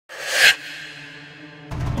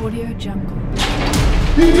Audio Jungle.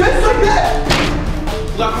 You dress like that!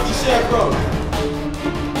 Like what you said, bro.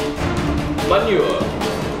 Manure.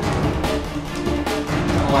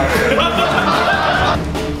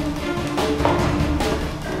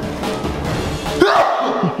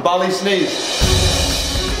 Bali sneeze.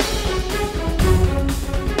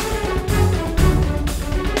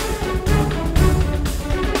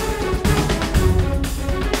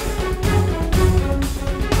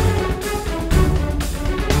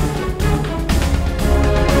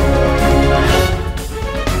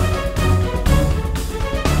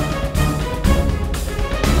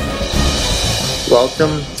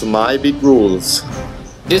 Welcome to My Beat Rules.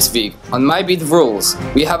 This week on My Beat Rules,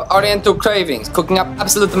 we have Oriental Cravings cooking up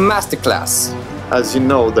absolute masterclass. As you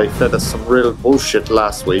know, they fed us some real bullshit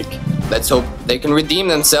last week. Let's hope they can redeem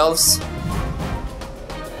themselves.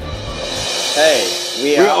 Hey,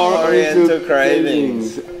 we are Oriental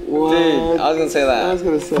Cravings. What? Dude, I was gonna say that. I was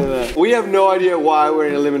gonna say that. We have no idea why we're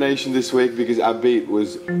in elimination this week because our beat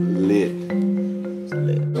was lit.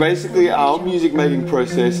 Basically, our music making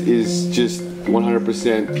process is just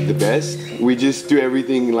 100% the best. We just do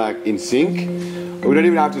everything like in sync. We don't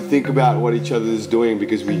even have to think about what each other is doing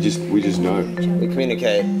because we just know. We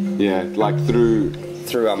communicate. Yeah, like through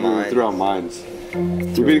our minds. Through our minds.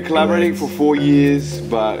 We've been collaborating for 4 years,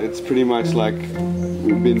 but it's pretty much like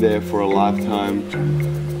we've been there for a lifetime.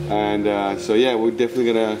 And so yeah, we're definitely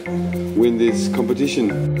gonna win this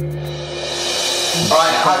competition.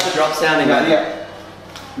 Alright, how's the drop sounding? Yeah.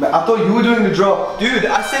 I thought you were doing the drop. Dude,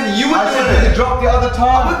 I said you were doing the drop the other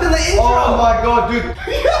time. I looked in the intro. Oh my god, dude. You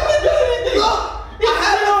haven't done anything. Look,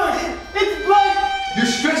 it's blank. You're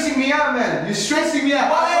stressing me out, man. You're stressing me out.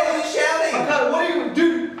 Why are you shouting? Okay, what are you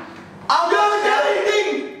doing? I'm not doing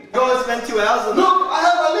anything. Go and spend 2 hours on that. Look, I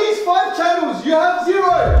have at least 5 channels. You have 0.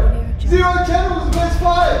 0 channels against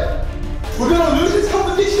 5. We're gonna lose this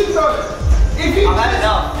competition, bro. If you I've had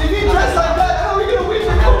enough. If you dress like that, how are we gonna win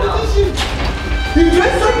the competition? You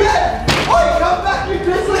dress like that! Oi, come back, you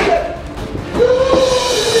dress like that!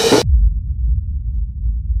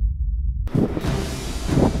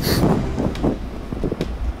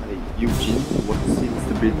 Hey, Eugene, what seems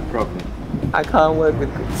to be the problem? I can't work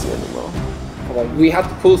with cookies anymore. Come on, we have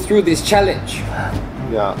to pull through this challenge.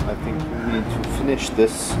 Yeah, I think we need to finish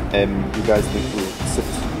this and you guys need to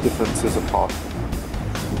sift differences apart.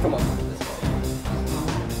 Come on.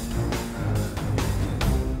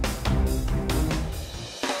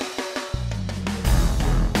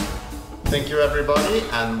 Thank you everybody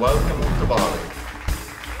and welcome to Bali.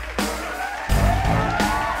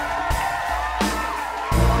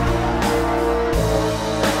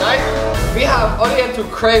 Tonight, we have Oriental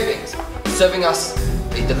Cravings serving us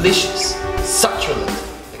a delicious, succulent,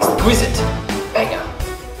 exquisite banger.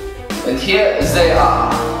 And here they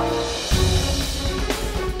are.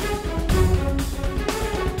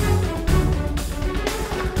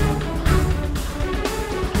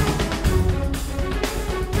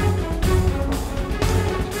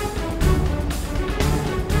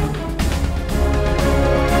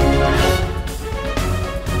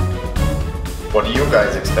 What are you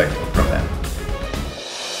guys expecting from them?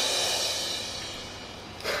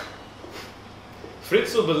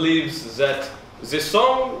 Fritzo believes that the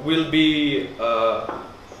song will be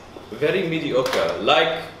very mediocre,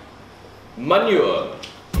 like manure.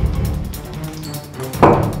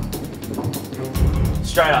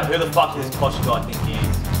 Straight up, who the fuck is this posh guy think he is?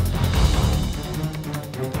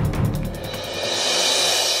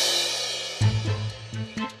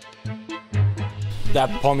 That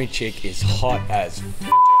pommy chick is hot as f***.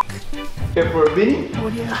 Here for a beanie?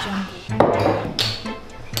 Audio Jungle.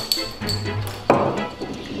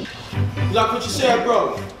 Like what you said,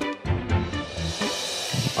 bro.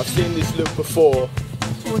 I've seen this look before.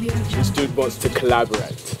 Audio Jungle. This dude wants to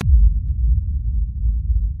collaborate.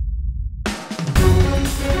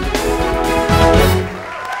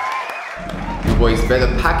 You boys better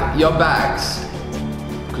pack your bags,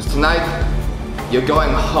 because tonight you're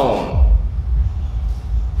going home.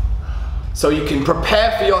 So you can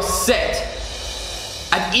prepare for your set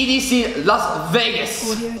at EDC Las Vegas.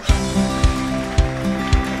 Audio Jungle.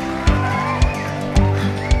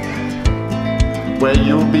 Where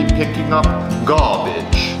you'll be picking up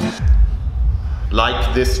garbage.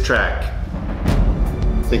 Like this track.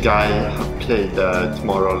 The guy have played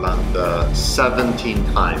Tomorrowland 17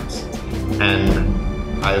 times. And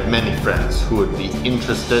I have many friends who would be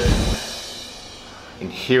interested in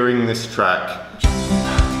hearing this track.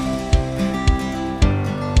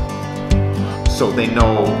 So they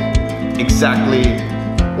know exactly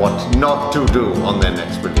what not to do on their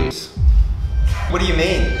next release. What do you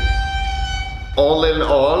mean? All in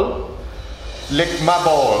all, lick my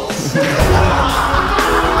balls.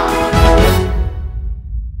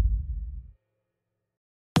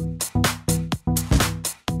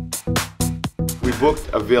 We booked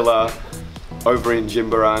a villa over in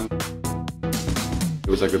Jimbaran. It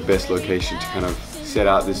was like the best location to kind of set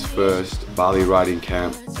out this first Bali riding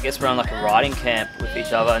camp. I guess we're on like a riding camp with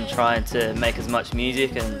each other and trying to make as much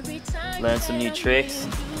music and learn some new tricks.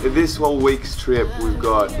 This whole week's trip we've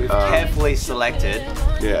got... carefully selected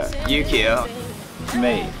Ukiyo.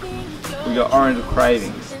 Me. We got Oriental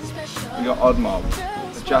Cravings. We got Odd Mob.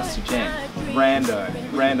 Just a Gen. Rando.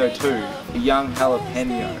 Rando 2. Young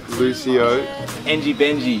Jalapeno. Lucio. Engie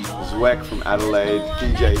Benji. Zweck from Adelaide.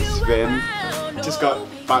 DJ Sven. Just got a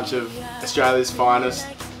bunch of Australia's finest,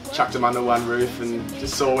 chucked them under one roof and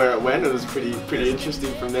just saw where it went. It was pretty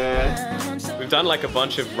interesting from there. We've done like a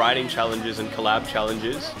bunch of writing challenges and collab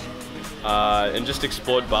challenges and just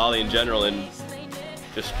explored Bali in general and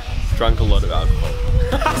just drunk a lot of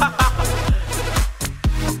alcohol.